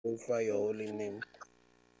glorify your holy name.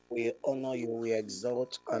 We honor you, we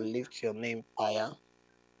exalt and lift your name higher.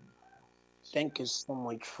 Thank you so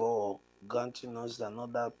much for granting us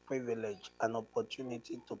another privilege, an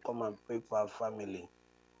opportunity to come and pray for our family.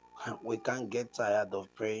 We can't get tired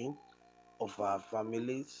of praying of our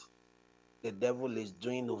families. The devil is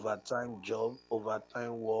doing overtime job,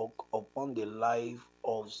 overtime work upon the life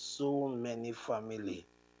of so many family.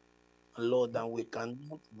 Lord, and we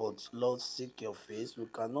cannot but, Lord, seek your face. We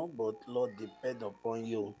cannot but, Lord, depend upon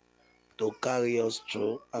you to carry us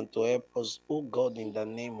through and to help us, oh God, in the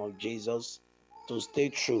name of Jesus, to stay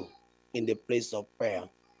true in the place of prayer.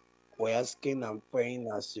 We're asking and praying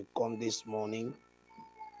as you come this morning,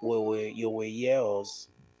 you will hear us,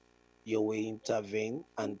 you will intervene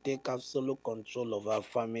and take absolute control of our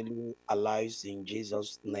family, our lives in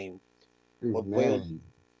Jesus' name. We pray, Amen.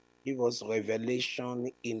 give us revelation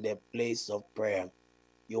in the place of prayer.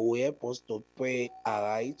 You will help us to pray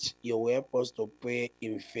aright. You will help us to pray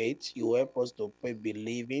in faith. You will help us to pray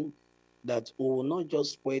believing that we will not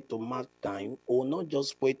just pray to mark time. We will not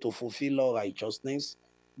just pray to fulfill all righteousness,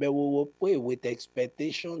 but we will pray with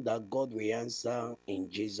expectation that God will answer in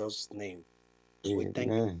Jesus' name. We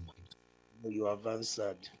thank Amen. you, you have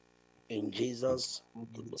answered. In Jesus'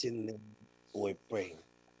 mighty name, we pray.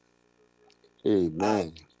 Uh,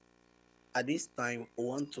 Amen. at this time, we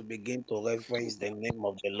want to begin to reference the name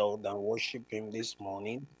of the Lord and worship Him this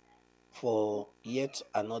morning for yet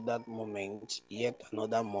another moment, yet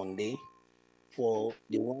another Monday, for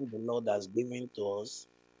the one the Lord has given to us.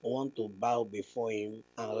 We want to bow before Him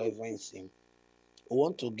and reverence Him. We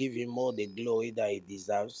want to give Him all the glory that He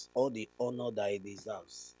deserves, all the honor that He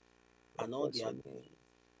deserves, and all the Bless your adoration name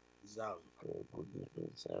He deserves. for your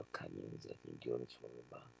goodness and your kindness that endures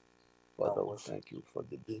forever. Our Father, we worship. thank you for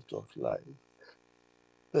the gift of life.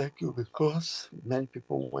 Thank you because many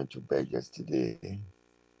people went to bed yesterday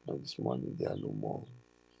and this morning they are no more.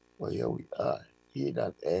 But here we are. Here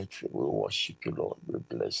that earth, we worship you, Lord. We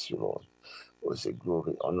bless you, Lord. We say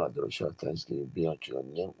glory, honor, adoration, thanksgiving be unto your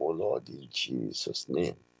name, O Lord, in Jesus'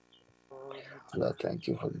 name. And I thank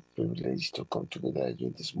you for the privilege to come together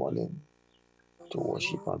again this morning to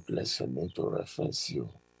worship and bless your name, to reference you.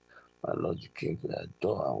 My Lord the King, we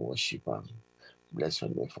adore and worship and bless your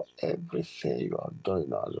name for everything you have done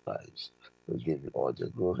in our lives. We give you all the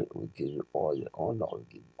glory, we give you all the honor, we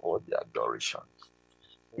give you all the adoration.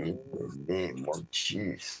 In the name of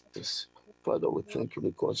Jesus. Father, we thank you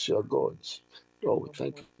because you are God. Lord, we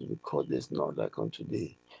thank you because there's none like unto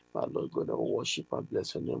thee. My Lord God, I worship and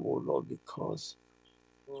bless your name, O Lord, because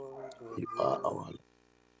you are our Lord.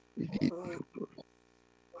 We give you glory,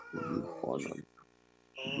 we give you honor,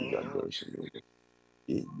 we give you adoration.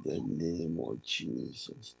 In the name of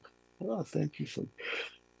Jesus. Lord, I thank you for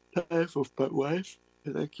the life of my wife.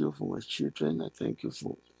 I thank you for my children. I thank you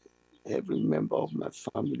for every member of my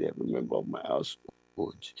family, every member of my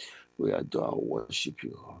household. We adore and worship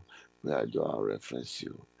you. We adore and reference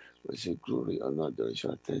you. We say glory, honor,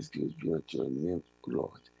 adoration, thanksgiving be unto your name,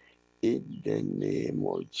 Lord. In the name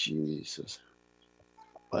of Jesus.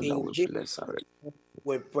 Father, In we Jesus' bless our name,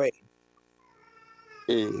 we pray.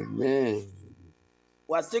 Amen.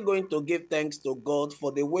 We're still going to give thanks to God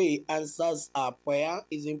for the way He answers our prayer.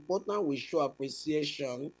 It's important we show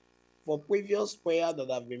appreciation for previous prayer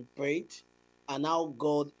that have been prayed and how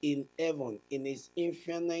God in heaven, in His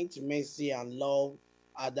infinite mercy and love,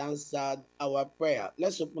 had answered our prayer.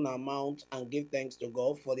 Let's open our mouth and give thanks to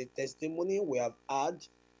God for the testimony we have had,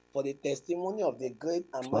 for the testimony of the great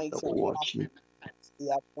and Father, mighty we worship He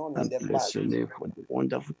has done in and the past. bless your name for the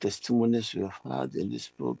wonderful testimonies we have had in this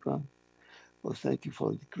program. We thank you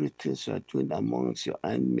for the great things you are doing amongst your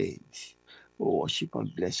handmaids. We worship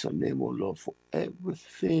and bless your name, O Lord, for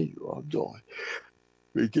everything you have done.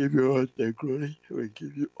 We give you all the glory, we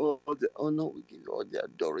give you all the honor, we give you all the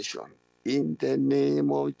adoration. In the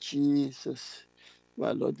name of Jesus,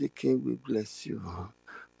 my Lord the King, we bless you.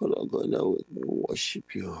 Oh Lord God, I will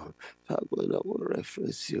worship you. Father God, I will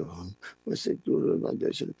reference you. We say glory and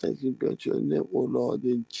adoration. Thank you, God, to your name, oh Lord,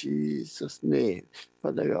 in Jesus' name.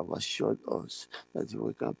 Father, you have assured us that if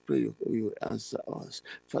we can pray, you will answer us.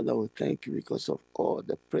 Father, we thank you because of all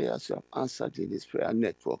the prayers you have answered in this prayer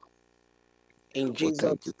network. In We Jesus'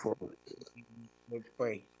 thank you for name, we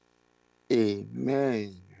pray.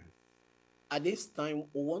 Amen. At this time,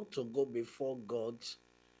 we want to go before God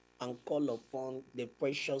and call upon the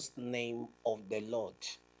precious name of the Lord.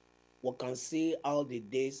 We can see how the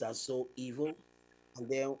days are so evil, and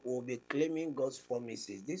then we'll be claiming God's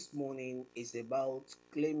promises. This morning is about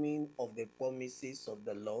claiming of the promises of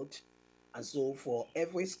the Lord. And so, for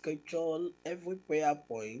every scripture, every prayer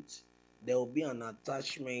point, there will be an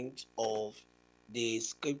attachment of the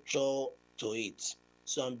scripture to it.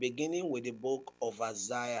 So I'm beginning with the book of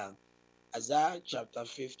Isaiah, Isaiah chapter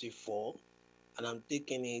 54, and I'm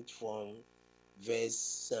taking it from verse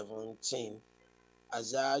 17.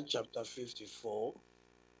 Isaiah chapter 54,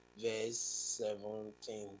 verse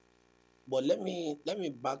 17. But let me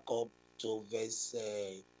back up to verse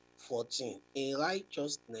 14. In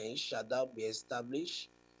righteousness shall thou be established.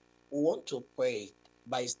 We want to pray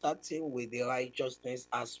by starting with the righteousness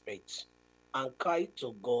aspect and cry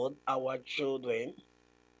to God. Our children,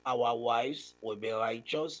 our wives will be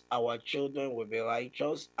righteous, our children will be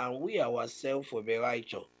righteous, and we ourselves will be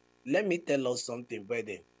righteous. Let me tell us something,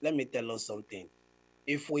 brethren. Let me tell us something.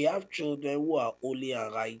 If we have children who are holy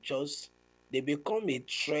and righteous, they become a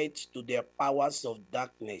threat to the powers of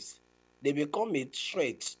darkness. They become a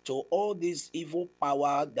threat to all this evil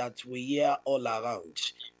power that we hear all around.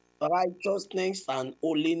 Righteousness and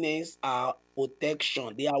holiness are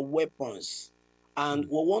protection, they are weapons. And we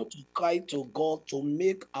want to cry to God to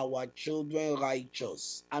make our children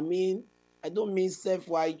righteous. I don't mean self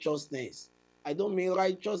righteousness. I don't mean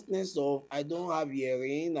righteousness of I don't have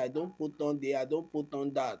earring, I don't put on there, I don't put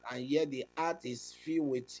on that. And yet the heart is filled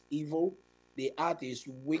with evil, the heart is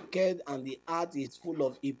wicked, and the heart is full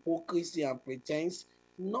of hypocrisy and pretense.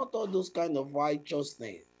 Not all those kind of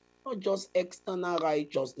righteousness, not just external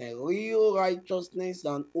righteousness, real righteousness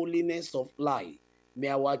and holiness of life. May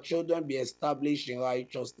our children be established in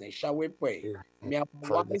righteousness. Shall we pray? Amen. May our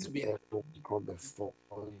Father, wives be ever come before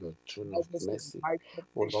your throne of established in mercy.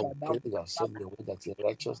 Oh righteousness. Lord, Shall we thou pray be that you have said in established? your way that in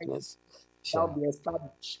righteousness Shall shall be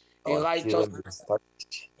established in our children righteousness. be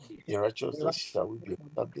established. In In righteousness shall we be righteousness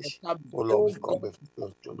shall be established. established. Oh Lord, we Oh come God, before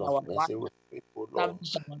your throne of our mercy. wives We pray, oh Lord,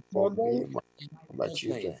 establish our for children me, in my righteousness.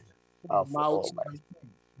 children, Put and the for mouth all my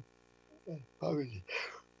and family.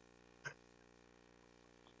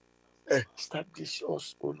 Establish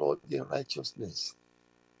us, O Lord, in righteousness.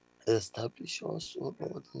 Establish us, O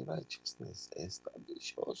Lord, in righteousness.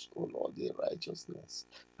 Establish us, O Lord, in righteousness.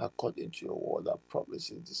 According to your word and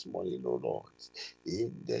promises this morning, O Lord.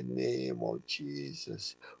 In the name of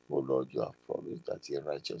Jesus. O Lord, you have promised that in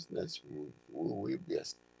righteousness we will be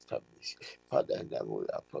established. Father, and I will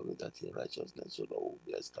have promised that in righteousness, O Lord, will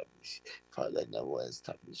be established. Father, and I will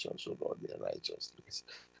establish us, O Lord, in righteousness.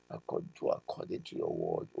 According to your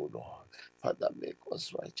word, O Lord. Father, make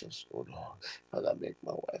us righteous, O Lord. Father, make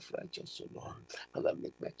my wife righteous, O Lord. Father,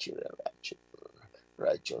 make my children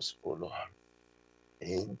righteous, O Lord.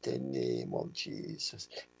 In the name of Jesus,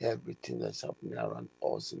 everything that's happening around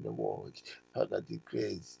us in the world, Father, the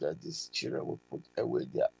grace that these children will put away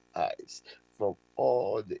their eyes from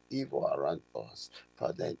all the evil around us.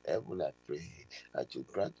 Father in heaven, I pray that you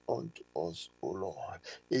grant unto us, O Lord,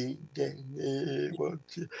 in the name of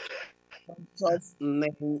Jesus'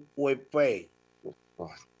 name we pray.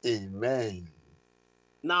 Jesus. Amen.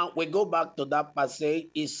 Now we go back to that passage.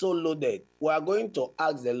 It's so loaded. We are going to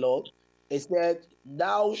ask the Lord. He said,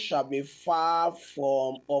 "Thou shalt be far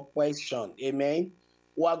from oppression." Amen.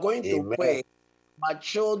 We are going to Amen. pray. Our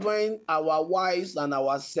children, our wives, and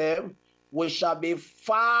ourselves, we shall be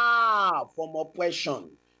far from oppression.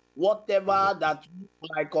 Amen. Whatever that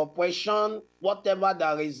look like oppression, whatever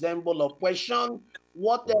that resemble oppression, Amen.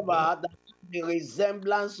 whatever that the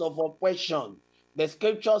resemblance of oppression, the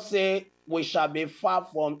scripture say we shall be far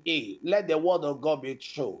from it. Let the word of God be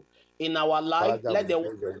true in our life. Father, Let we the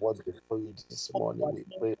word bring the word before you this of morning. our We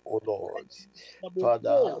pray, O Lord. children be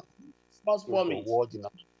Father, full. God's with your promise. word in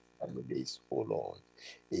our families, O Lord.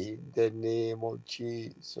 In the name of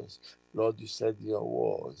Jesus. Lord, you said in your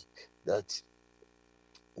word that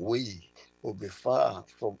we will be far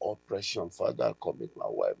from oppression. Father, I commit my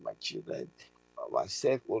wife, my children,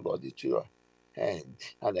 myself, O Lord, into your hand.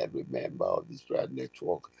 And every member of this prayer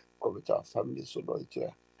network, commit our families, O Lord, into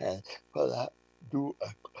your hand. Father, do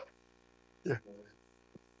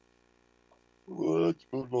word,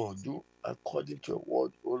 O Lord, do according to your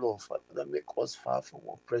word, O Lord. Father, make us far from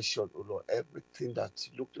oppression, O Lord. Everything that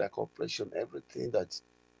look like oppression, everything that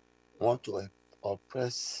want to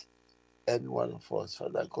oppress any one of us,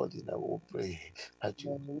 Father God, in our pray that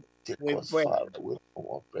you take We us pray. far away from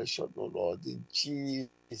oppression, O Lord, in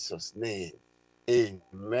Jesus' name.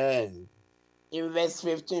 Amen. In verse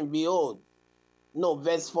 15, behold, no,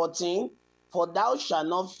 verse 14, for thou shalt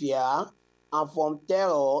not fear, and from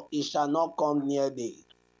terror it shall not come near thee.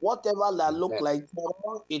 Whatever that look Amen. like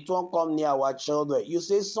terror, it won't come near our children. You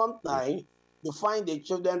see, sometimes you find the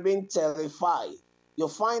children being terrified. You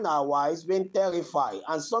find our wives being terrified.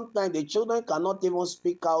 And sometimes the children cannot even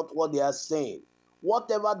speak out what they are saying.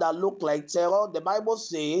 Whatever that look like terror, the Bible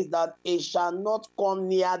says that it shall not come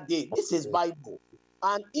near thee. This is Bible.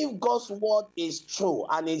 And if God's word is true,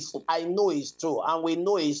 and I know it's true, and we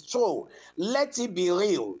know it's true, let it be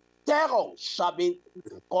real. Terror shall be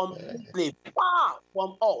completely far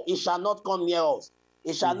from all. It shall not come near us.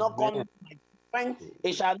 It shall not come Amen. near my friend.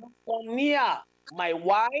 It shall not come near my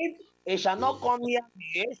wife. It shall not come near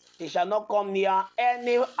me. It shall not come near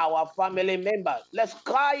any our family members. Let's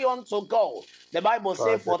cry unto God. The Bible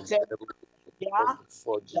says, Father, for terror we come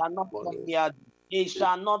before this shall not come morning. near thee. It We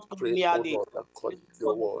shall not come pray, near O thee. Lord, Let according the to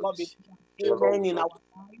your word of God be words. Terror amen will in not our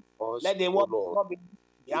life. us, Let the O word of Lord, God be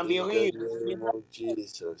and be in the real. Be name of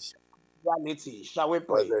Jesus. reality. Shall we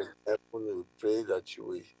pray? Father, in heaven, we pray that you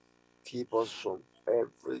will keep us from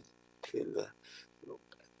every killer,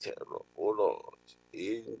 terror, oh Lord,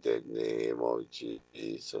 in the name of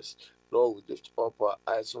Jesus. Lord, we lift up our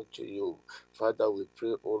eyes unto you. Father, we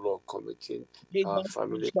pray, oh Lord, committing our Jesus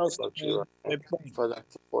family precious unto name your we hand. pray. Father,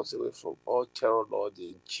 keep us away from all terror, Lord,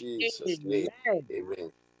 in Jesus' name. Amen.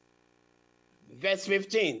 Amen. Verse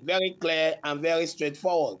 15, very clear and very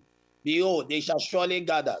straightforward. Behold, they shall surely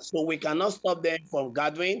gather. So we cannot stop them from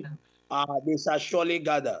gathering. They shall surely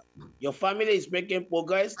gather. Your family is making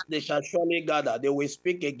progress. They shall surely gather. They will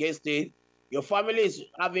speak against it. Your family is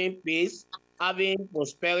having peace, having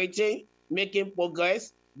prosperity, making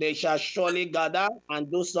progress. They shall surely gather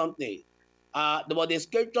and do something. But the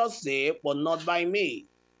scriptures say, but not by me.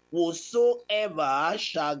 Whosoever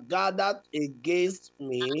shall gather against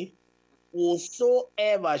me,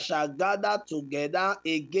 whosoever shall gather together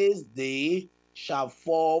against thee shall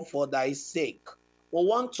fall for thy sake. We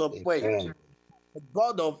want to pray. Amen. The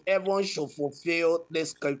God of heaven should fulfill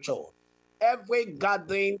this scripture. Every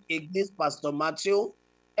gathering against Pastor Matthew,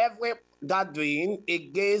 every gathering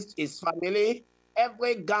against his family,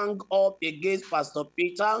 every gang up against Pastor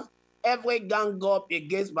Peter, every gang up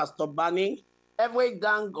against Pastor Banning, every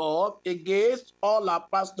gang up against all our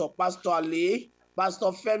pastor, Pastor Ali, Pastor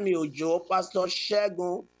Femi Ojo, Pastor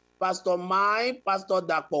Shegun, Pastor Mai, Pastor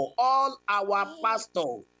Dapo, all our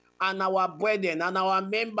pastors and our brethren and our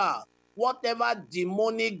members, whatever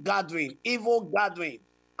demonic gathering, evil gathering,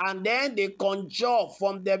 and then they conjure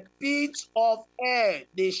from the pit of hell,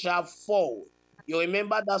 they shall fall. You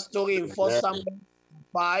remember that story in 1 Amen. Samuel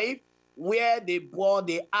 5, where they brought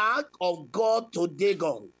the ark of God to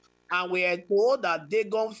Dagon, and we are told that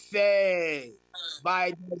Dagon fell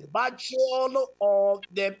by the virtue of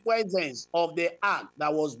the presence of the ark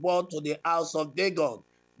that was brought to the house of Dagon.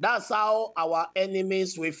 That's how our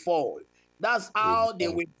enemies will fall. That's how they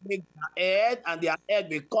Amen. will break their head and their head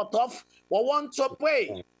will cut off. We want to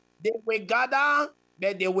pray. They will gather,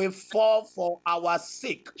 but they will fall for our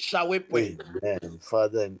sake. Shall we pray? Amen.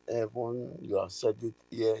 Father in heaven, you have said it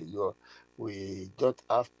here. We don't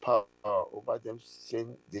have power over them,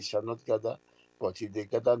 saying they shall not gather. But if they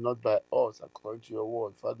gather not by us, according to your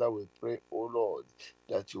word, Father, we pray, O Lord,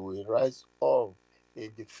 that you will rise up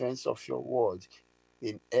in defense of your word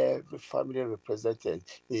in every family represented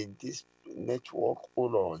in this network, oh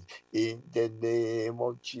Lord, in the name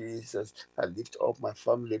of Jesus. I lift up my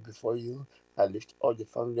family before you. I lift all the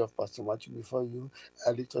family of Pastor Matthew before you.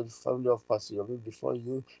 I lift up the family of Pastor Yomi before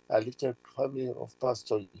you. I lift up the family of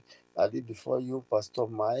Pastor. I lift before you, Pastor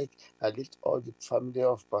Mike. I lift all the family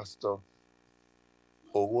of Pastor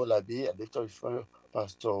Owolabi. I lift up the family of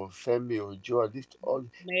Pastor Femi Ojo. I lift all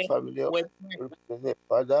the family of We pray.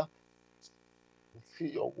 Father. Feel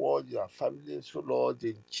your word, your family, so Lord,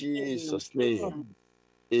 in Jesus' name.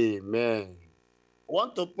 Amen. I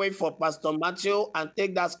want to pray for Pastor Matthew and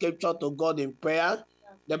take that scripture to God in prayer.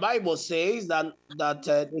 The Bible says that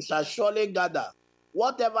they shall surely gather.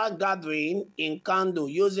 Whatever gathering in candle,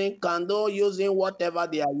 using whatever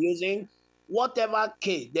they are using, whatever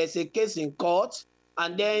case, there's a case in court,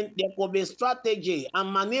 and then there could be strategy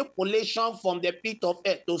and manipulation from the pit of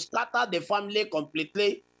earth to scatter the family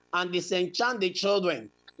completely and disenchant the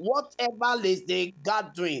children. Whatever is the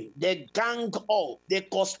gathering, the gang up, the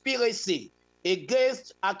conspiracy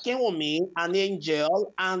against Akanmu, an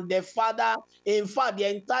angel, and the father, in fact,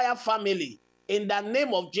 the entire family, in the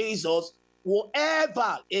name of Jesus,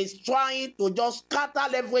 whoever is trying to just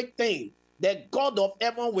scatter everything, the God of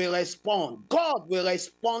heaven will respond. God will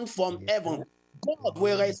respond from heaven. Amen. God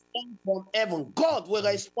will Amen. respond from heaven. God will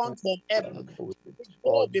respond from heaven. Father, we lift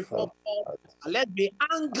Go all the before family God at and let's be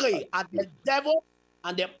angry at the devil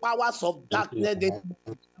and the powers of your darkness. hand.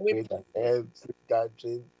 Pray that every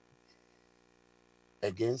gathering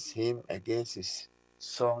against him, against his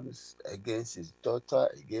sons, against his daughter,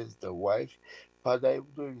 against the wife. Father, even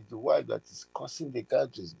though it's the wife that is causing the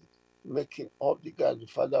gathering, making up the gathering,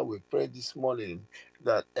 Father, we pray this morning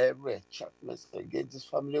that every enchantment against this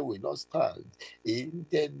family will not stand. In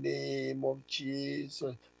the name of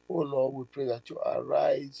Jesus, Oh Lord, we pray that you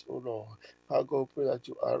arise, oh Lord. Our God, we pray that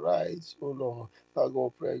you arise, oh Lord. Our God, we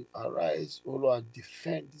pray you arise, oh Lord, and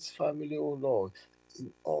defend this family, oh Lord,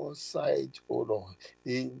 in all sides, oh Lord.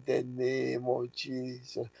 In the name of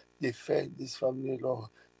Jesus, defend this family, Lord.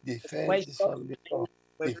 Defend this Precious family, Lord.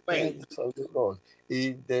 we Defend pray. this family, Lord.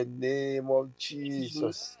 In the name of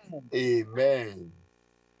Jesus. Amen.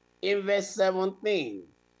 In verse 17,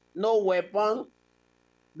 no weapon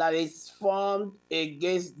that is formed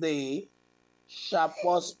against thee shall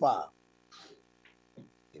prosper.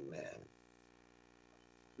 Amen.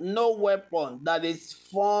 No weapon that is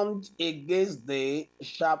formed against thee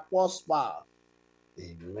shall prosper.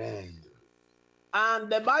 Amen.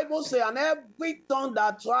 And the Bible says, and every tongue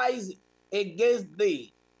that rise against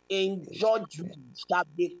thee in Against me. judgment shall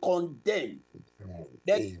be condemned.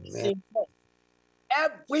 That is Amen. important.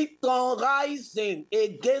 Every tongue rising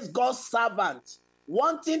against God's servant,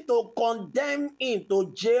 wanting to condemn him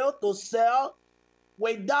to jail, to cell,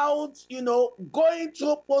 without, going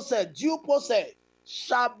through process, due process,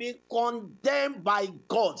 shall be condemned by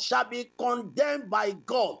God, shall be condemned by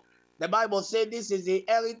God. The Bible says this is the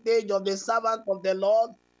heritage of the servant of the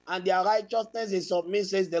Lord, and their righteousness is of me,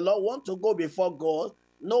 says the Lord. Want to go before God?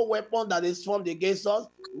 No weapon that is formed against us,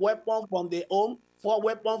 weapon from the home, for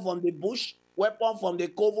weapon from the bush, weapon from the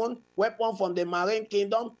coven, weapon from the marine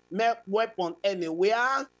kingdom, weapon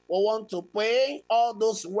anywhere. We want to pray all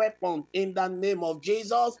those weapons in the name of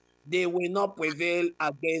Jesus. They will not prevail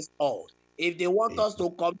against us. If they want us to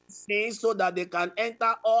commit sin so that they can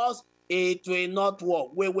enter us, it will not work.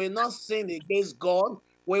 We will not sin against God.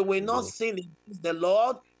 We will not Amen. sin against the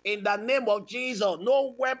Lord. In the name of Jesus,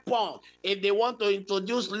 no weapon. If they want to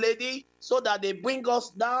introduce lady so that they bring us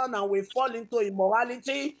down and we fall into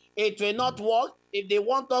immorality, it will not work. If they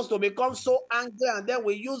want us to become so angry and then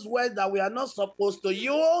we use words that we are not supposed to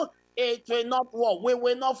use, it will not work. We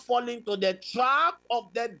will not fall into the trap of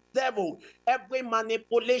the devil. Every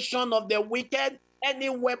manipulation of the wicked, any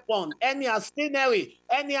weapon, any artillery,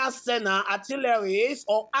 any artilleries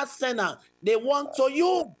or arsenal they want to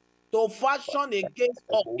use to fashion against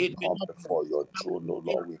And us, we it will come not work. before your throne, oh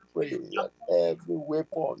Lord. We pray that every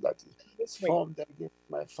weapon that is formed against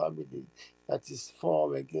my family, that is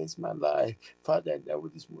formed against my life, Father, and that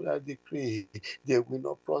with this morning I decree, they will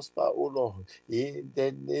not prosper, oh Lord. In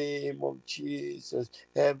the name of Jesus,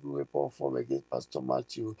 every weapon formed against Pastor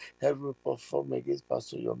Matthew, every weapon formed against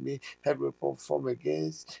Pastor Yomi, every weapon formed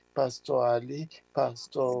against Pastor Ali,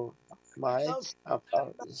 Pastor Mike, and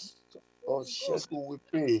Pastor Sheku, we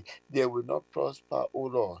pray they will not prosper, oh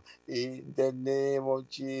Lord. In the name of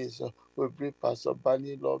Jesus, we bring Pastor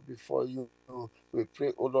Bunny, Lord, before you. We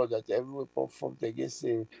pray, oh Lord, that every weapon formed against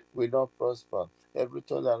him will not prosper. Every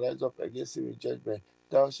tongue that rises up against him in judgment,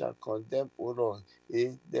 thou shalt condemn, O Lord.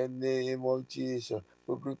 In the name of Jesus,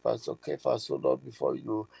 we bring Pastor Kefas, O Lord, before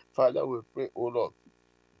you. Father, we pray, O Lord.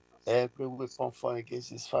 Every weapon formed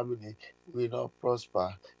against his family will not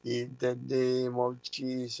prosper. In the name of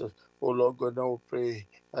Jesus, O Lord God, now we pray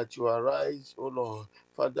that you arise, O Lord.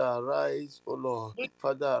 Father, arise, O Lord.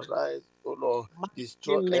 Father, arise, O Lord.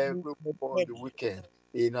 Destroy every weapon of the wicked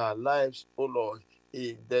in our lives, O Lord.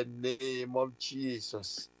 In the name of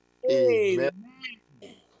Jesus. Amen.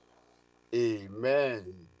 Amen.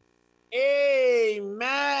 Amen.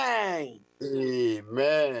 Amen.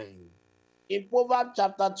 Amen. In Proverbs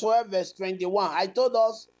chapter 12, verse 21, I told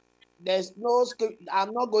us there's no script.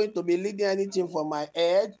 I'm not going to be leading anything from my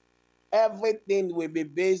head. Everything will be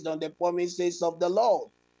based on the promises of the Lord.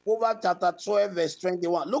 Proverbs chapter 12, verse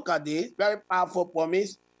 21. Look at this. Very powerful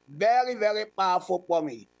promise. Very, very powerful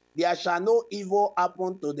promise. There shall no evil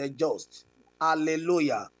happen to the just.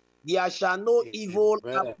 Hallelujah. There shall no evil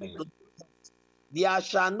happen Amen. to there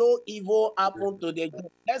shall no evil happen to the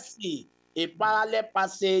just. Let's see a parallel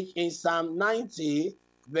passage in Psalm 90,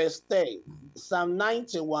 verse 10. Psalm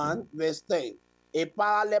 91, verse 10. A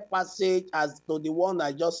parallel passage as to the one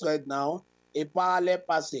I just read now. A parallel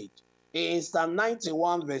passage. In Psalm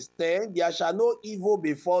 91, verse 10, there shall no evil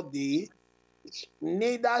befall thee,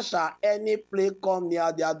 neither shall any plague come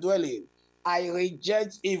near their dwelling. I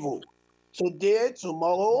reject evil. Today,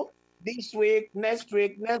 tomorrow, this week, next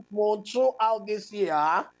month, throughout this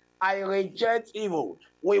year, I reject evil.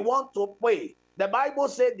 We want to pray. The Bible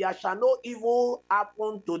said there shall no evil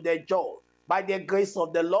happen to the just. By the grace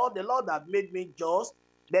of the Lord have made me just.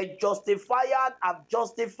 The justifier have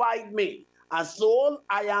justified me. And so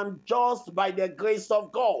I am just by the grace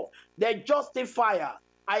of God. The justifier,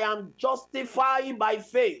 I am justified by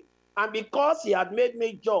faith. And because he had made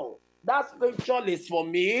me just, that scripture is for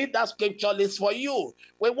me, that scripture is for you.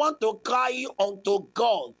 We want to cry unto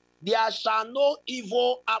God. There shall no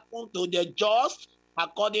evil happen to the just,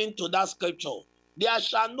 according to that scripture. There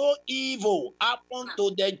shall no evil happen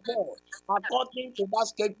to the just according to that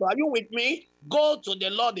scripture. Are you with me? Go to the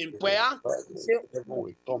Lord in prayer. Say, Evil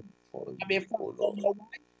will come for shall be you, far O from Lord. your wife.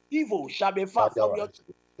 Evil shall be far from Father, your as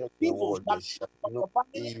you said your evil word, shall there be shall far be no from your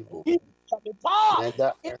family. evil, Evil shall be far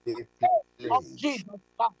neither in any the name of plague Jesus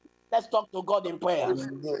Christ. Let's talk to God in prayer.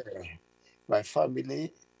 near my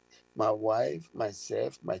family, my wife,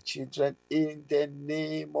 myself, my children, in the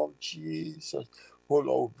name of Jesus. Oh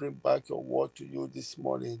Lord, we bring back your word to you this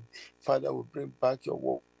morning. Father, we bring back your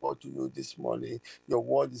word to you this morning. Your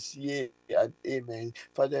word is yea and amen.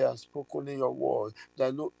 Father, you have spoken in your word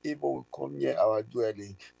that no evil will come near our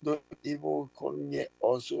dwelling. No evil will come near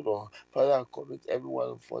us, O Lord. Father, I commit every one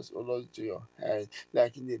of us, O Lord, to your hand.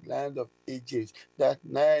 Like in the land of Egypt, that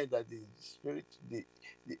night that the spirit, the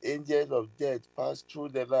angels of death passed through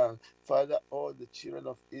the land. Father, all the children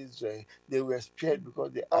of Israel, they were spared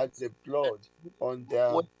because they had the blood on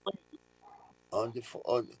their on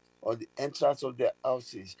the entrance of their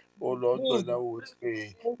houses. Oh Lord God, now we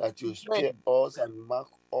pray that you spare us and mark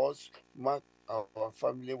our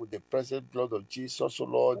family with the precious blood of Jesus, oh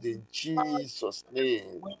Lord, in Jesus'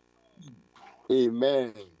 name.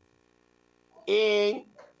 Amen. In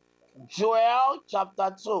Joel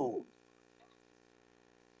chapter 2.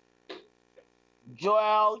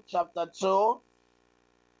 Joel chapter 2.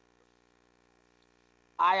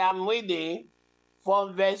 I am reading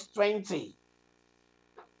from verse 20.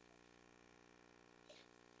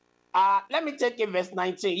 Let me take it verse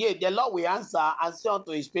 19. Yea, the Lord will answer and say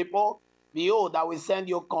unto his people, behold, I will send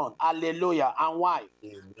you corn, hallelujah, and wine.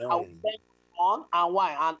 I will Amen. send you corn and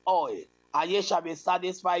wine and oil, and ye shall be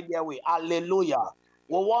satisfied therewith, hallelujah.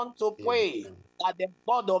 We want to pray Amen. that the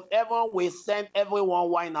God of heaven will send everyone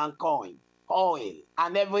wine and corn, oil,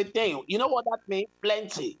 and everything. You know what that means?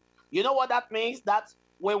 Plenty. You know what that means? That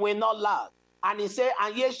we will not lack. And he said,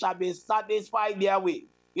 and ye shall be satisfied therewith.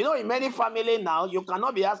 You know, in many families now, you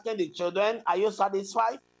cannot be asking the children, are you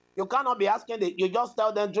satisfied? You cannot be asking, you just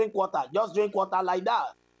tell them, drink water. Just drink water like that.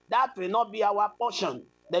 That will not be our portion.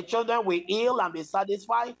 The children will heal and be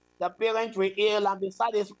satisfied. The parents will heal and be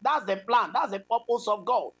satisfied. That's the plan. That's the purpose of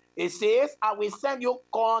God. It says, I will send you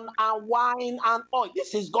corn and wine and oil.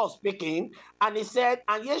 This is God speaking. And he said,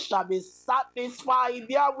 and ye shall be satisfied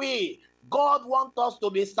therewith. God wants us to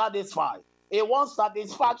be satisfied. He wants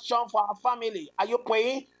satisfaction for our family. Are you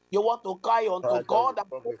praying? You want to cry unto Father, we God and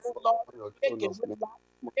come say, oh before Lord, your take throne of away that,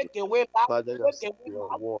 mercy. take away that, Father, you have take said away in your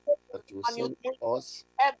that, word take that you will away send that. us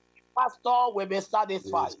Every pastor will be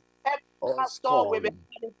satisfied. Every pastor will be corn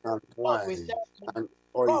satisfied. and God will wine send, and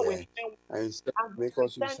God will oil, send, and instead and make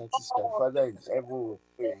us to be send satisfied. all Father, in heaven we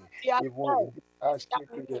pray, their even self. in the hardship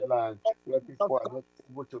That in the name land of where Jesus people are Christ. not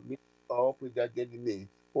able to meet up with their daily need.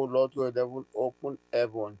 Oh Lord, God, heaven open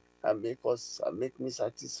heaven and make me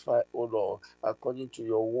satisfied, oh Lord, according to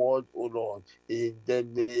your word, oh Lord, in the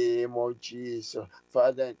name of Jesus.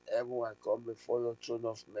 Father, in heaven, I come before your throne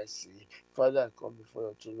of mercy. Father, I come before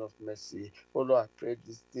your throne of mercy. Oh Lord, I pray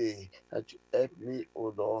this day that you help me,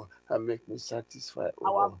 oh Lord, and make me satisfied, oh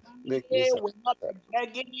Our Lord. Make me family will not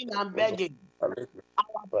satisfied, be begging and oh Lord. begging. And make me Our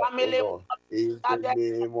satisfied, oh family will Lord. not be In the started.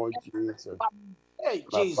 name of Jesus. Hey,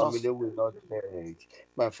 My Jesus. family will not beg.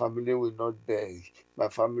 My family will not beg. My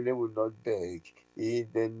family will not beg. In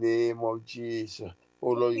the name of Jesus. Oh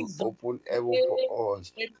Lord, you Jesus. open heaven for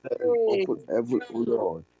us. You Hey. open heaven, oh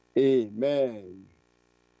Lord. Amen.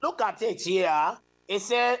 Look at it here. It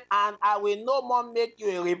said, and I will no more make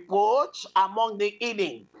you a reproach among the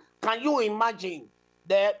heathen. Can you imagine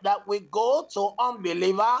that we go to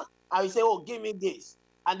unbeliever and we say, oh, give me this,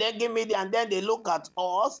 and then give me the, and then they look at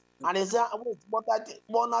us and they say, wait,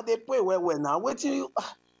 but now they pray well now. Wait till you,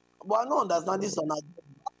 but I don't understand this. And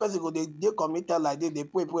person go they committed like this, they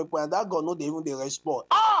pray, and that God no they even they respond.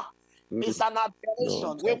 It's an Lord,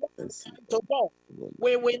 aberration. We have want mercy. to God.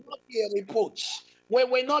 We will not be a reproach. We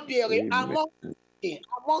will not be Amen.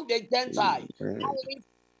 among the Gentiles. I Amen.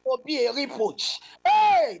 will be a reproach.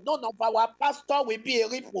 Hey, none of our pastor will be a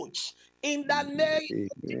reproach. In the name of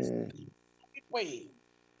Jesus, Amen. we pray.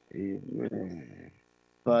 Amen.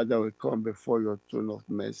 Father, we come before your throne of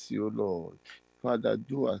mercy, O Lord. Father,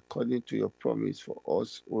 do according to your promise for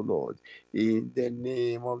us, O Lord. In the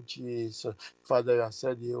name of Jesus. Father, you have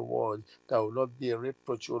said in your word that will not be a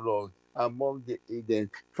reproach, O Lord, among the Eden.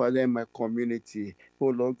 Father, in my community, oh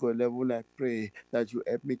Lord God, level, I pray that you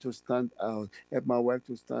help me to stand out, help my wife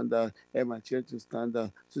to stand out, help my children to stand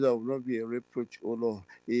out, so that I will not be a reproach, oh Lord,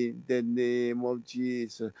 in the name of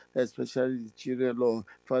Jesus, especially the children, Lord.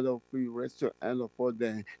 Father, please rest your hand upon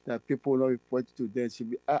them, that people will not be pointing to them. She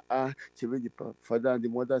be, she be the father and the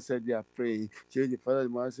mother said they are praying. She be the father and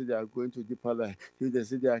the mother said they are going to deeper life. She be they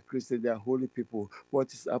say they are Christian, they are holy people.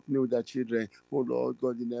 What is happening with their children? Oh Lord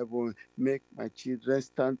God in heaven, make my children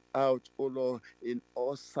stand out, oh Lord, in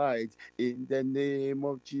all sides. In the name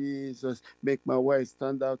of Jesus, make my wife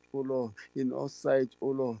stand out, oh Lord, in all sides, oh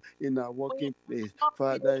Lord, in our working place.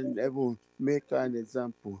 Father in heaven, make her an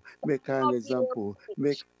example. Make her an example.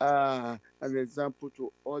 Make her an example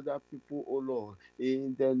to other people, oh Lord,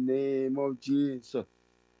 in the name of Jesus.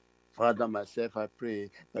 Father, myself, I pray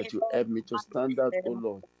that you help me to stand out, oh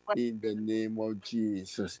Lord, in the name of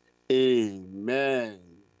Jesus. Amen.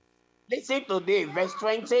 Listen today, verse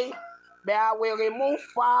 20. But I will remove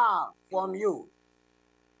far from you.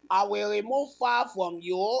 I will remove far from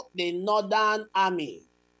you the northern army,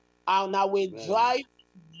 and I will Amen. drive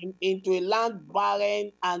them into a land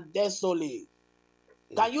barren and desolate.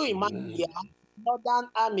 Can you imagine here? Amen. Northern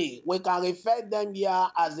army, we can refer them here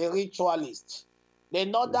as a ritualist. The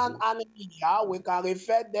northern Mhm. army here, we can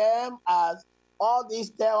refer them as all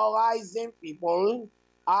these terrorizing people,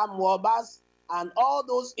 armed robbers, and all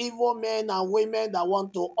those evil men and women that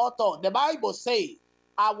want to utter. The Bible says,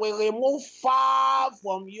 I will remove far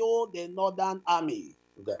from you the northern army.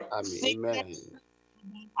 The army. Amen.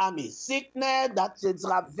 Army. Sickness that is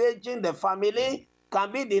ravaging the family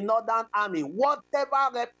can be the northern army.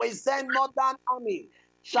 Whatever represent northern army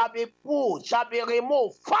shall be pulled, shall be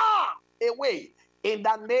removed far away in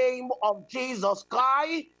the name of Jesus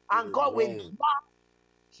Christ, and God will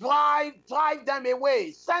Amen. drive them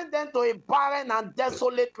away, send them to a barren and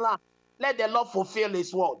desolate land. Let the Lord fulfill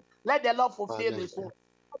his word. Let the Lord fulfill Father, his word.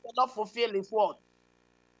 Let the Lord fulfill his word.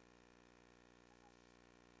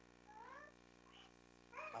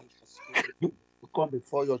 By the Spirit. we come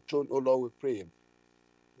before your throne, oh Lord, we pray. In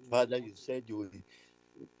the Father, name of you said you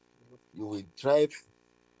will drive,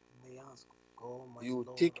 may I ask, oh my you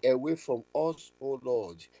Lord. take away from us, oh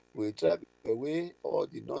Lord. We drive away all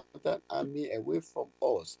the northern army away from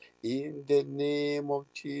us in the name of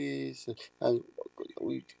Jesus. And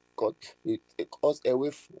we God, you take us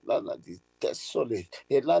away from land that is desolate,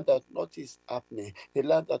 a land that not is happening, a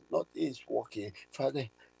land that not is working. Father,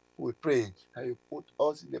 we pray that you put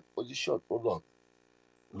us in a position, oh Lord,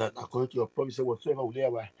 that according to your promise, whatsoever we lay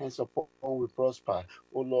our hands upon will prosper.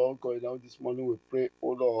 Oh Lord, going down this morning, we pray,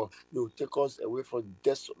 oh Lord, you will take us away from the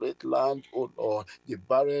desolate land, oh Lord, the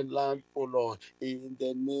barren land, oh Lord, in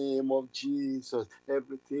the name of Jesus.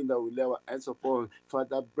 Everything that we lay our hands upon,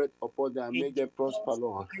 Father, bread upon them, In make them prosper, Jesus'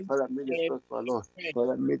 Lord. mighty Father, make them name, prosper, Lord. pray.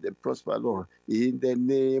 Father, make them prosper, Lord, in the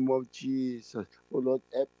name of Jesus. Oh Lord,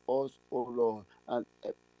 help us, oh Lord, and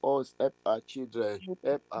help us, help our children, In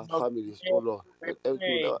help our Jesus' families, oh name, Lord, we and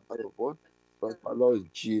everything pray. that I want. But our Lord, in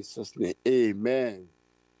Jesus' name, amen.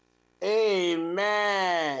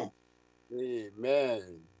 Amen.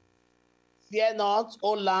 Amen. Fear not,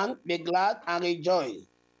 O land, be glad and rejoice,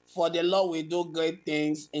 for the Lord will do great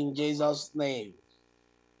things in Jesus' name.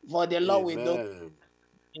 For the Lord will do Amen.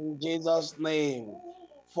 in Jesus' name.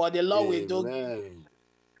 For the Lord will do Amen.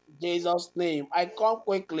 in Jesus' name. I come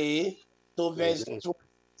quickly to verse Amen.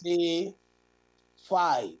 20.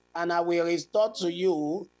 5. And I will restore to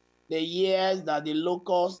you the years that the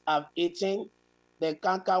locusts have eaten, the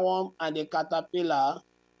cankerworm and the caterpillar,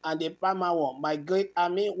 and the palmerworm, my great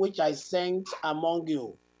army which I sent among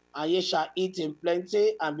you. And ye shall eat in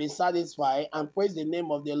plenty and be satisfied, and praise the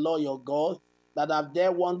name of the Lord your God, that have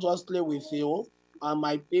dealt wondrously with you, and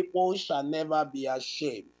my people shall never be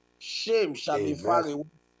ashamed. Shame shall be far Amen. away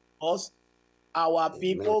from us. Our Amen.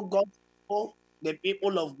 people, God's people, the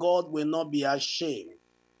people of God will not be ashamed.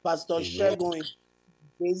 Pastor Amen. Shegun,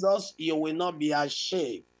 Jesus, you will not be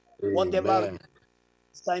ashamed. Whatever Amen.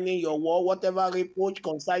 concerning your word, whatever reproach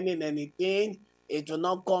concerning anything, it will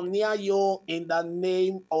not come near you in the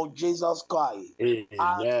name of Jesus Christ. And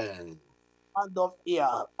Amen. stand up here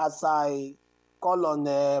as I call on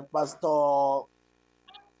Pastor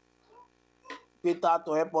Peter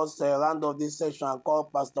to help us round up this session and call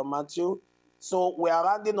Pastor Matthew. So we are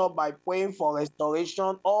rounding up by praying for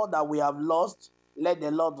restoration. All that we have lost, let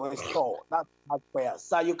the Lord restore. That's my prayer.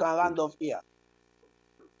 So you can round off here.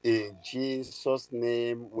 In Jesus'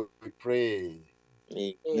 name we pray.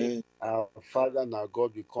 Amen. Amen. Our Father and our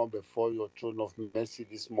God, we come before your throne of mercy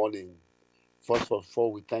this morning. First of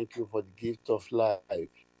all, we thank you for the gift of life.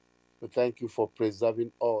 We thank you for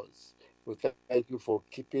preserving us. We thank you for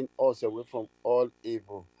keeping us away from all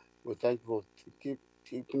evil. We thank you for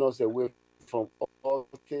keeping us away from all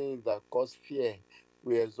things that cause fear.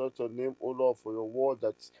 We exalt your name, O Lord, for your word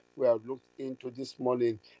that we have looked into this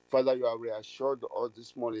morning. Father, you have reassured us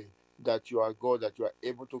this morning that you are God, that you are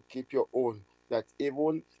able to keep your own, that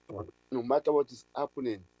even no matter what is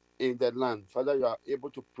happening in the land, Father, you are able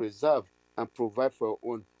to preserve and provide for your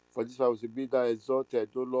own. For this, I will be thou exalted,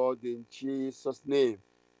 O Lord, in Jesus' name.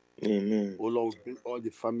 Amen. O Lord, we bring all the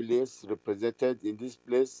families represented in this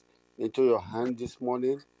place into your hand this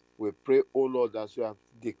morning. We pray, O Lord, as you have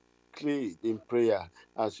declared in prayer,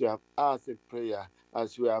 as you have asked in prayer,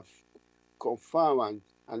 as you have confirm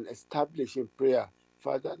and establish in prayer.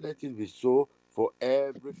 Father, let it be so for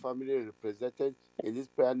every family represented in this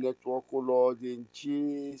prayer network, oh Lord, in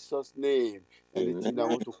Jesus' name. Anything that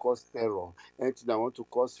Amen. want to cause terror, anything that want to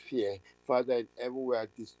cause fear, Father, in heaven we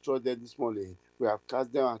have destroyed them this morning. We have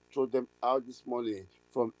cast them and thrown them out this morning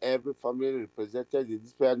from every family represented in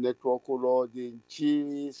this prayer network, oh Lord, in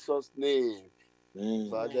Jesus' name. Amen.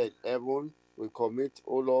 Father in heaven, we commit,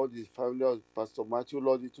 O Lord, the family of Pastor Matthew,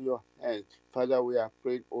 Lord, into your hands. Father, we are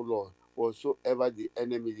praying, O Lord, whatsoever the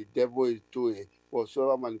enemy, the devil is doing,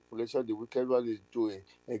 whatsoever manipulation the wicked one is doing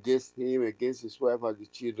against him, against his wife and the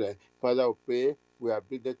children, Father, we pray, we have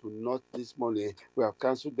bring them to naught this morning. We have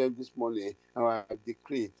cancelled them this morning, and we have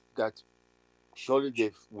decreed that surely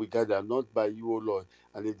they will gather not by you, O Lord.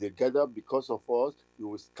 And if they gather because of us, you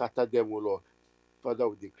will scatter them, O Lord. Father,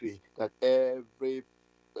 we decree that every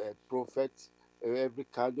prophet, every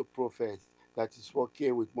kind of prophet that is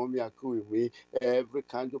working with Mommy Aku with me, every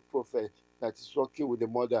kind of prophet that is working with the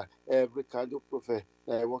mother, every kind of prophet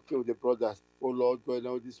that is working with the brothers, oh Lord, going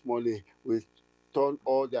out this morning, we turn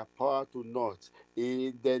all their power to naught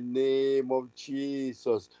in the name of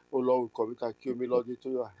Jesus. Oh Lord, we commit Akumi, Lord, into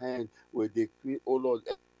your hand. We decree, oh Lord,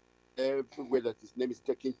 everywhere that his name is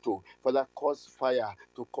taken to. Father, cause fire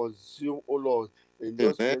to consume, oh Lord, in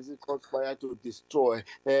those Amen. places, cause fire to destroy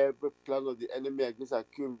every plan of the enemy against our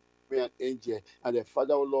Cumian angel. And the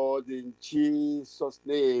Father, oh Lord, in Jesus'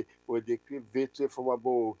 name, we decree victory from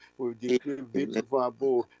above. We decree victory Amen. from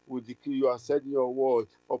above. We decree you are sending your word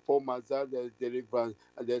upon Mazar, there is deliverance,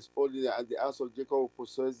 and there's only and the house of Jacob will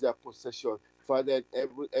possess their possession. Father,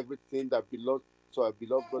 everything that belongs to our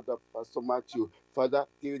beloved brother, Pastor Matthew, Father,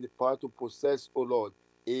 give him the power to possess, oh Lord,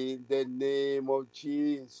 in the name of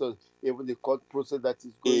Jesus. Even the court process that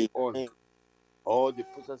is going on, Amen. all the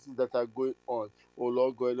processes that are going on, oh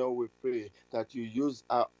Lord, going on, we pray that you use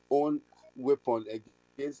our own weapon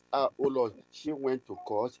against her, oh Lord. She went to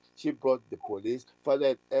court, she brought the police, Father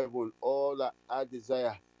in heaven, all our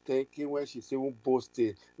desire, thinking when she's even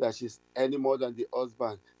boasting that she's any more than the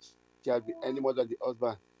husband, she has been any more than the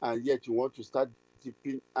husband, and yet you want to start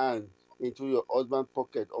dipping hand into your husband's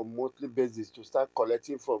pocket on monthly basis to start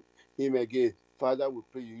collecting from him again. Father, we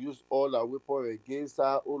pray you use all our weapons against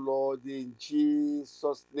her, oh Lord, in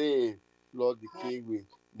Jesus' name. Lord the King, we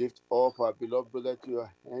lift up our beloved brother to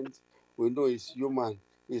your hands. We know he's human,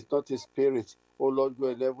 he's not a spirit. Oh Lord,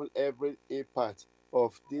 go level every impact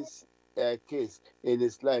of this case in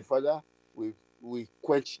his life. Father, we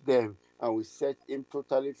quench them and we set him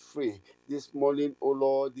totally free this morning, oh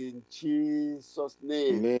Lord, in Jesus'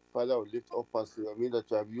 name. Amen. Father, we lift up Pastor Yomi that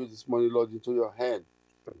you have used this morning, Lord, into your hand.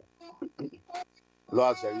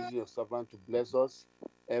 Lord, as you are using your servant to bless us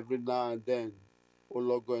every now and then. Oh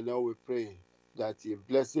Lord God, now we pray that in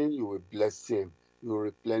blessing you will bless him, you will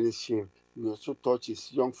replenish him, you will also touch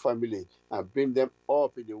his young family and bring them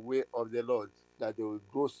up in the way of the Lord, that they will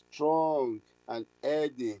grow strong and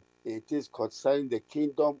healthy in things concerning the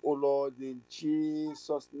kingdom, oh Lord, in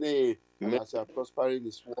Jesus' name. And Amen. as you are prospering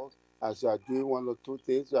his work, as you are doing one or two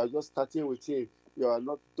things, you are just starting with him. You are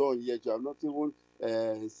not done yet. You have not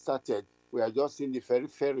even started. We are just in the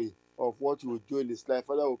periphery of what you will do in his life.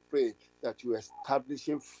 Father, we pray that you establish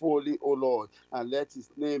him fully, O Lord, and let his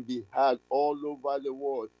name be heard all over the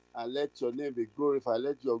world, and let your name be glorified.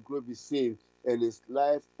 Let your glory be seen in his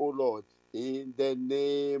life, O Lord, in the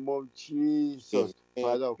name of Jesus. Amen.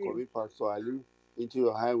 Father, we commit Pastor Ali into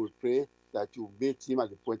your hand. We pray that you meet him at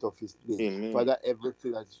the point of his need. Amen. Father,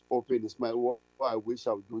 everything that is open in his mind, oh, I wish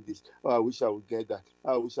I would do this. Oh, I wish I would get that.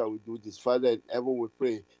 I wish I would do this. Father, in heaven, we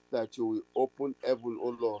pray that you will open heaven,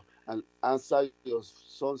 O Lord, and answer your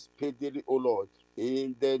son speedily, O Lord,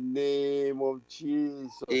 in the name of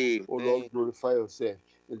Jesus. O Lord, Amen. glorify yourself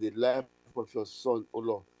in the life of your son, O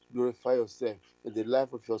Lord. Glorify yourself in the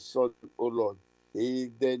life of your son, O Lord,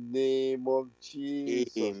 in the name of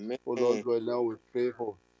Jesus. O Lord, Amen. God, now we pray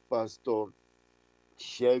for Pastor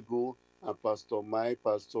Shego and Pastor Mike,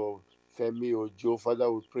 Pastor Femi Ojo.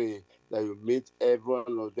 Father, we pray that you meet every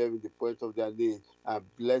one of them in the point of their need and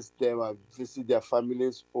bless them and visit their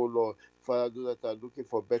families, oh Lord. Father, those that are looking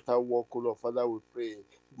for better work, oh Lord, Father, we pray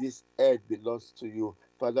this earth belongs to you.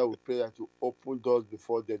 Father, we pray that you open doors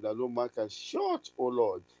before them that no man can shut, oh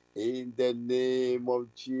Lord. In the name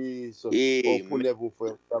of Jesus, Amen. open heaven for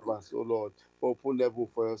your servants, oh Lord. Open heaven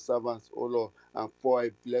for your servants, oh Lord, and pour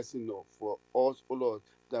a blessing for us, oh Lord,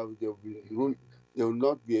 that there will be room. There will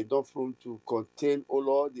not be enough room to contain, oh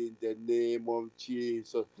Lord, in the name of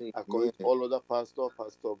Jesus. According Amen. to all other pastors,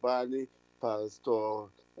 Pastor Barney, Pastor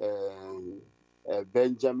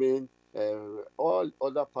Benjamin, all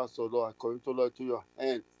other pastors, Lord, according to Lord, to your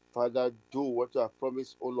hand. Father, do what you have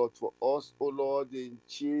promised, oh Lord, for us, oh Lord, in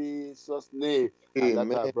Jesus' name. And that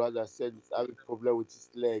Amen. our brother said he's having a problem with his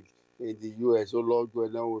leg in the US. Oh Lord, go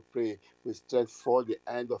now we pray. We stretch for the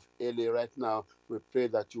end of Eli right now. We pray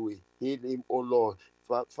that you will heal him, oh Lord.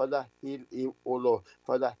 Father, heal him, oh Lord.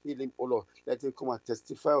 Father, heal him, oh Lord. Let him come and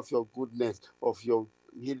testify of your goodness, of your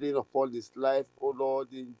healing upon his life, oh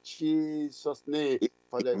Lord, in Jesus' name.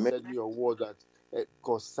 Father, Amen. send me your word that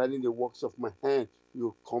concerning the works of my hand,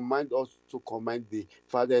 you command us to command thee.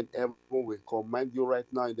 Father in heaven, we command you right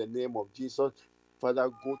now in the name of Jesus. Father,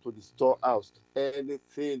 go to the storehouse.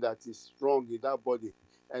 Anything that is wrong in that body,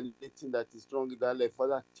 anything that is wrong in that life,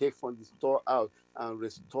 Father, take from the storehouse and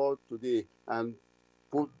restore today and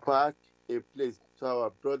put back in place so our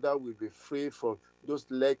brother will be free from those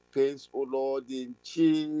leg pains, oh Lord, in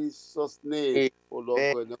Jesus' name. Oh Lord,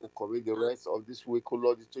 Amen. go and commit the rest of this week, oh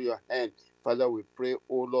Lord, into your hand. Father, we pray,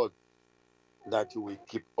 oh Lord, that you will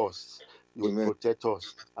keep us, you will Amen. protect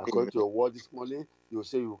us. According to Amen. your word this morning, you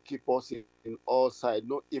say you will keep us in all sides.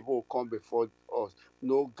 No evil will come before us.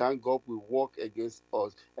 No gang up will walk against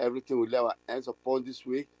us. Everything we lay our hands upon this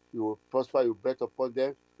week, you will prosper, you bet upon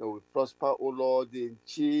them. They will prosper, oh Lord, in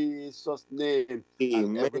Jesus' name. And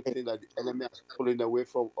Amen. everything that the enemy has stolen away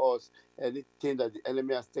from us, anything that the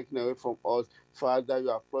enemy has taken away from us, Father, you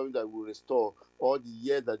have promised that we will restore all the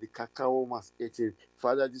years that the cacao was eaten.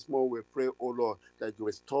 Father, this morning we pray, oh Lord, that you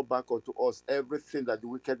restore back unto us everything that the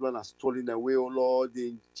wicked one has stolen away, oh Lord,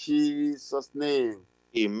 in Jesus' name.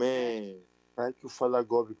 Amen. Thank you, Father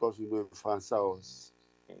God, because we know you answer us.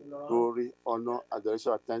 Glory, honor,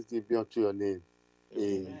 adoration, and thanksgiving be unto your name.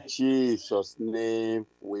 In Jesus' name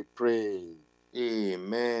we pray.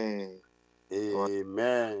 Amen.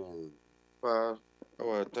 Amen.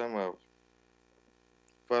 Our time have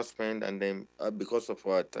fast spent, and then because of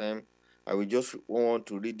our time, I will just want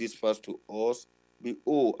to read this verse to us.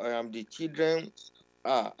 Behold, I am the children.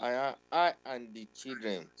 I and the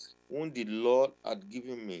children whom the Lord had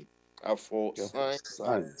given me are for Careful signs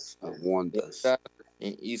and signs and wonders. wonders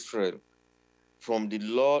in Israel. From the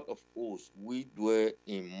Lord of hosts, we dwell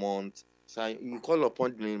in Mount Zion. You call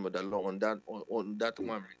upon the name of the Lord on that 1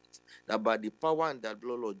 minute, that by the power and the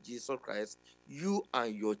blood of Jesus Christ, you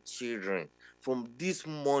and your children from this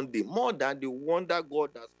Monday, more than the wonder God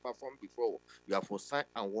has performed before, you are for sign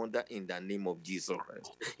and wonder in the name of Jesus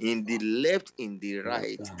Christ. In the left, in the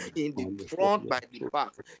right, in the On the front, by the front,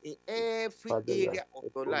 back, in every Father, you area of are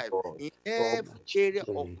your oh life, Lord, in all my every area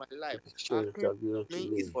of children, my life. every children that belong to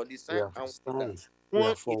Me is me, for the we sign are for and wonder. signs, we are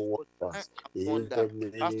One is for for sign wonders. and In wonder. the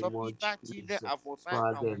Pastor name of Peter, children Jesus, are for sign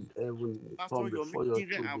and Father wonder. in heaven, we Pastor come Yomi, before your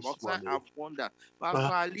children throne are for this sign morning. and wonder.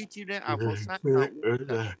 Pastor Ali, children are for sign and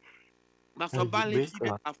wonder. And Pastor you Bali, make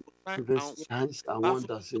children our are for sign children and wonder. signs and Pastor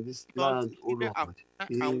wonders in this Johnson, land, oh children are Lord. for sign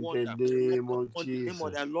and In the wonder. We name call of upon the name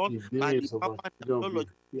of Jesus, the Lord the by the names of power our and the children blood be of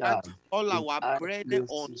Jesus. heard All in our high brethren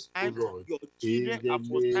places, oh online, Lord. your In children the are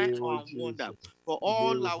for sign name of and wonder. Jesus, For the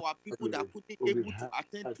all name of our our people that family couldn't will be able to heard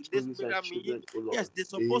attend today's through these program meeting, children, oh Lord. yes, they're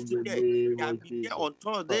In supposed to the get. name They have of been there Jesus, on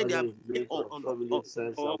Thursday, they have Father, been there make our family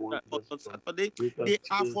sense and wonders, on Lord. Saturday. Make our They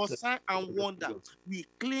are children for sense sign and and wonders, wonder. Lord. We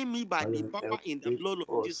claim it by the Father, power help in the make blood of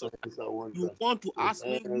all Jesus. signs and You wonders want to in ask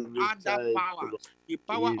me who every had that side, O power? Lord. The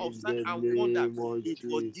power of In sign the and wonder. name of It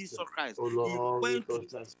was Jesus. Jesus Christ. O He Lord, went make to us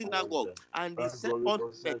signs the and synagogue wonders. and he Father said God, make unto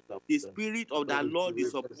us them, signs and the wonders. spirit of the Father, Lord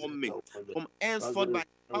is make us upon signs me. and wonders. From Father, henceforth, by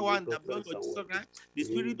the power make and the us blood signs of and Jesus wonders. Christ, the In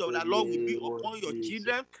spirit of the the Lord will be name of upon your Jesus.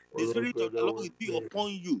 children. O The Lord spirit of God, the I Lord will will be pray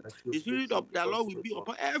upon you. that you The spirit of visit the Lord us, will O be Lord.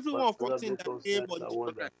 upon everyone of Father, us in make the us name signs of and Jesus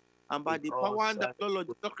wonders Christ. And by in the all power and the sides. blood of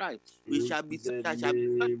Jesus Christ, we In shall be saved. the There shall be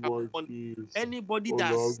signs name and of wonders. Jesus. Anybody Oh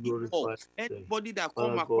that Lord, seek more, glorify yourself. anybody that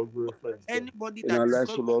come Father across, God, glorify yourself. anybody In that our is life,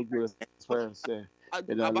 not oh Lord, glorify yourself.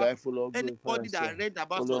 In our about life, oh Lord, glorify anybody yourself. that read Oh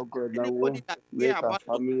about us, Lord God, now anybody will that hear make our about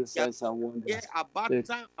us, family yeah, sense and hear wonders. about Make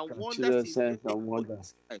signs and our wonders children in the sense name and of wonders.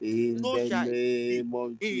 Jesus Christ. In So the shall it be. name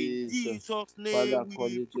of In Jesus. Jesus' Father, name we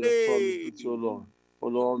according to your pray. promises, oh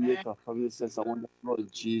Lord, make our family sense and wonders. Lord, in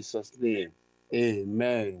Jesus' name.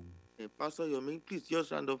 Amen. Pastor Yomi, please just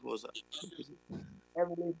stand up for us.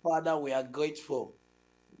 Heavenly Father, we are grateful.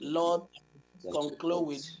 Lord, conclude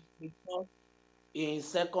with in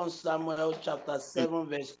 2 Samuel chapter 7,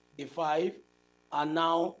 verse 25. And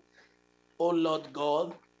now, O Lord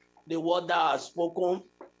God, the word that has spoken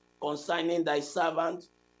concerning thy servant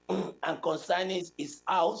and concerning his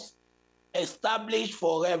house, established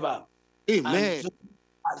forever, and Amen. do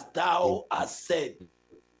as thou hast said.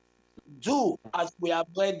 Do as we have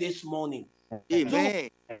read this morning. Do Amen.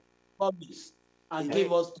 promise and Amen.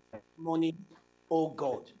 give us testimony, O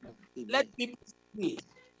God. Let Amen. people see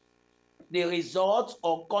the result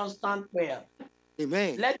of constant prayer.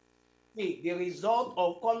 Amen. Let see the result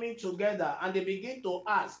of coming together, and they begin to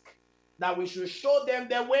ask that we should show them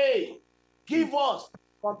the way. Give us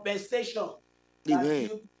compensation that Amen.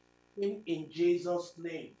 you in Jesus'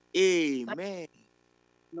 name. Amen.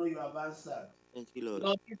 No, you have answered. Thank you, Lord.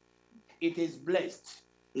 Lord, it is blessed.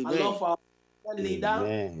 And Amen. Lord, for our leader,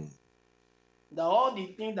 Amen. that all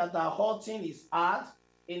the things that are hurting his heart,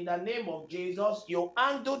 in the name of Jesus, you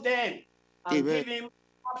undo them and Amen. give him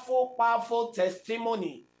powerful, powerful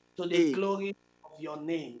testimony to the Amen. glory of your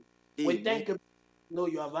name. We Amen. thank you. No,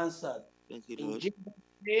 you have answered. Thank you, In Lord. Jesus'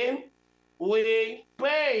 name, we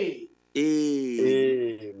pray.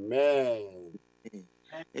 Amen. Amen.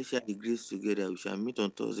 Let's share the grace together. We shall meet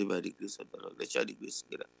on Thursday by the grace of the Lord. Let's share the grace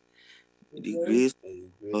together. The Amen. grace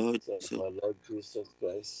And the of God, grace of our Lord Jesus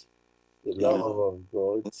Christ, the the love love Lord, of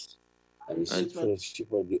God, and and the the and sweet sweet fellowship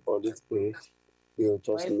fellowship of the Holy Spirit be with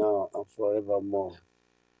us of now and forevermore.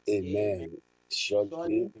 Amen. Amen. Surely,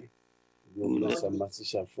 Surely, goodness goodness. and God, mercy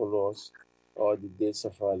shall follow us all the days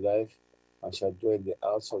of our life, and shall dwell in the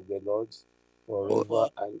house of the Lord Oh, forever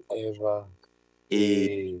and ever.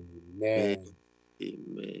 amen. Amen.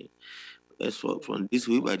 Amen. As for from this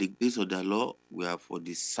week, by the grace of the Lord, we are for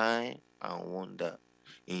the sign and wonder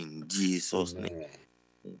in Jesus' name. Amen.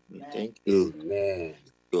 Amen. amen. Thank you, Amen.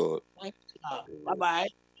 God. Thank you. Amen. Bye-bye.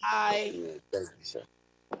 Bye. Amen. Thank you, sir.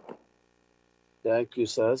 Thank you,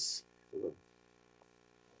 sirs.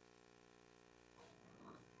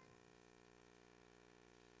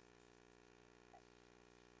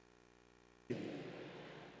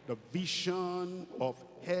 The vision of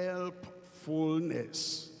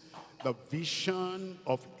helpfulness. The vision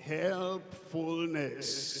of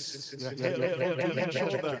helpfulness. You're helpful to each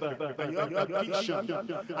other. And you have that vision.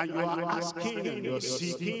 And you are asking and you're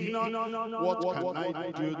seeking, what can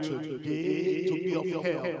I do today to be of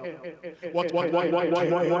help? What can I do to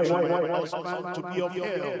my husband to be of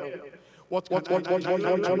help? What can I do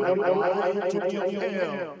to my wife to be of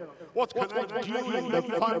help? What can I do in the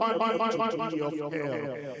family to be of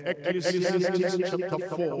help? Ecclesiastes chapter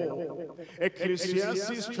 4.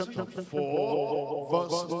 Ecclesiastes chapter 4,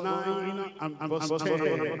 verse 9 and verse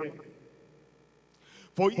 10.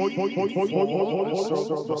 For ye verse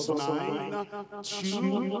 9,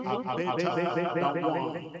 two are better than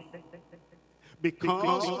one,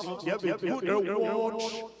 because they have a good reward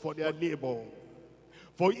for their labor.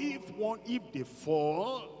 For if they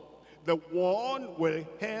fall, the one will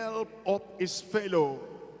help up his fellow.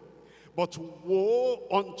 But woe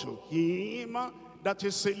unto him that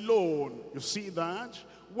is alone. You see that?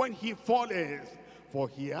 When he falleth, for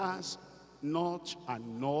he has not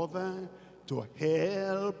another to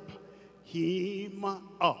help him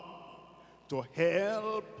up. To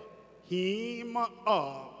help him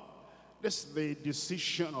up. This is the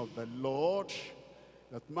decision of the Lord,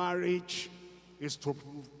 that marriage is to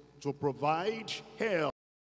provide help